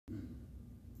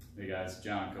Hey guys,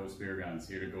 John, Koah Spear Guns,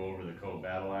 here to go over the Koah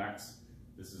Battle Axe.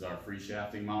 This is our free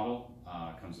shafting model.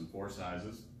 Comes in 4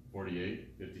 sizes, 48,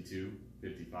 52,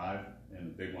 55, and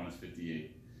the big one is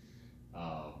 58.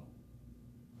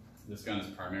 This gun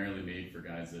is primarily made for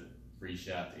guys that free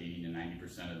shaft 80 to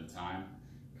 90% of the time.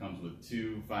 Comes with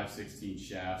 2 5/16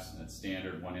 shafts, that's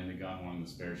standard, one in the gun, one in the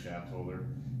spare shaft holder.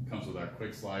 Comes with our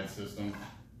quick slide system,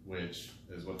 which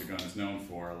is what the gun is known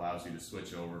for, allows you to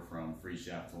switch over from free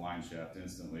shaft to line shaft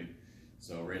instantly.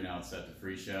 So right now it's set to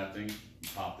free shafting. You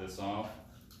pop this off,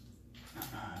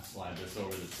 slide this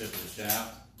over the tip of the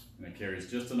shaft, and it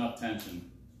carries just enough tension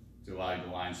to allow you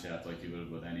to line shaft like you would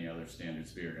with any other standard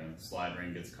spear gun. The slide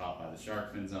ring gets caught by the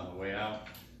shark fins on the way out,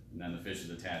 and then the fish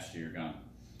is attached to your gun.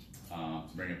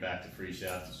 To bring it back to free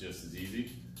shaft is just as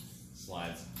easy.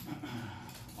 Slides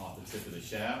off the tip of the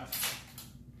shaft,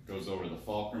 goes over the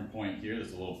fulcrum point here.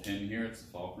 There's a little pin here, it's a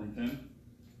fulcrum pin.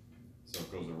 So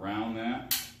it goes around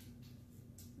that,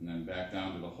 and then back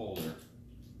down to the holder,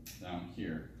 down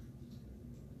here.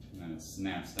 And then it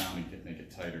snaps down to make it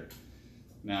tighter.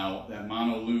 Now, that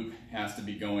mono loop has to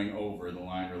be going over the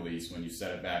line release when you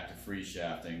set it back to free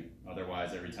shafting.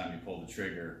 Otherwise, every time you pull the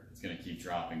trigger, it's going to keep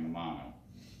dropping the mono.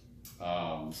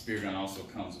 The spear gun also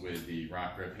comes with the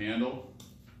rock grip handle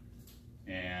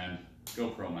and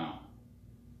GoPro mount.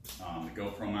 The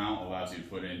GoPro mount allows you to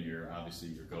put in obviously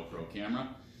your GoPro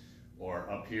camera. Or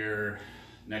up here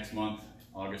next month,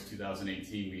 August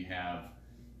 2018, we have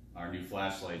our new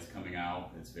flashlights coming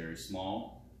out. It's very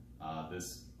small.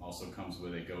 This also comes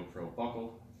with a GoPro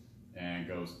buckle and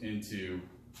goes into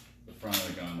the front of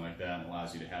the gun like that and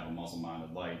allows you to have a muzzle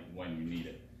mounted light when you need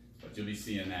it. But you'll be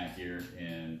seeing that here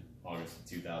in August of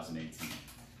 2018.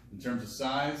 In terms of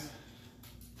size,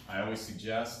 I always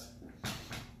suggest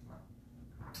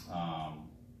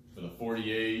for the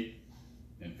 48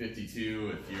 and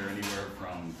 52, if you're anywhere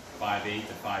from 5'8"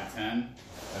 to 5'10",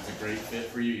 that's a great fit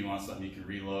for you. You want something you can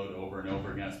reload over and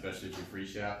over again, especially if you're free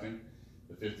shafting.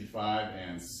 The 55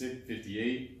 and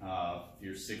 58, if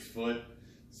you're 6 foot,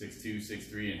 6'2",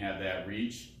 6'3", and have that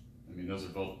reach, I mean, those are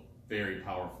both very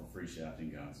powerful free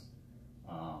shafting guns.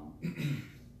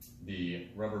 The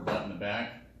rubber butt in the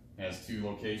back has 2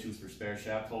 locations for spare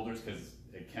shaft holders because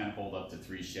it can hold up to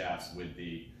 3 shafts with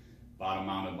the bottom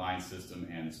mounted line system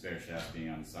and the spare shaft being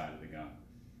on the side of the gun.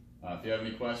 If you have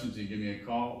any questions, you can give me a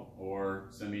call or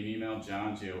send me an email,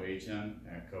 John, John,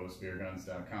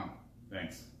 @koahspearguns.com.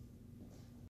 Thanks.